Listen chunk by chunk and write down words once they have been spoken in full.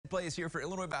play is here for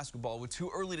Illinois basketball with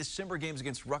two early December games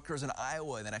against Rutgers and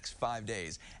Iowa in the next 5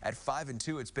 days. At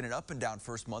 5-2, it's been an up and down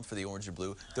first month for the Orange and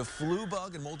Blue. The flu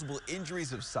bug and multiple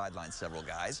injuries have sidelined several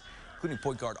guys, including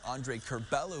point guard Andre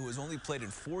Curbelo, who has only played in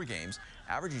 4 games,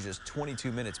 averaging just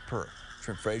 22 minutes per.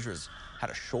 Trent Frazier has had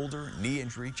a shoulder, knee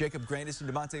injury. Jacob Grandison,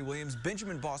 DeMonte Williams,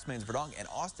 Benjamin Bossmans Verdonk, and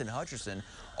Austin Hutcherson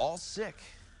all sick.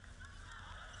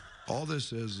 All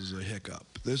this is a hiccup.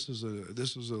 This is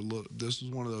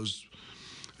one of those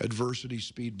adversity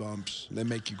speed bumps that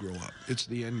make you grow up. It's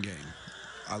the end game.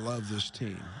 I love this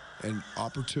team and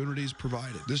opportunities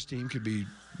provided. This team could be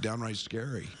downright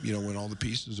scary, you know, when all the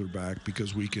pieces are back,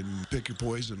 because we can pick your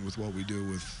poison with what we do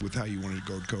with how you want to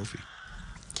guard Kofi.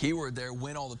 Keyword there,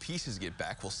 when all the pieces get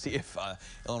back. We'll see if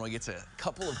Illinois gets a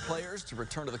couple of players to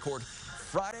return to the court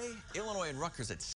Friday. Illinois and Rutgers at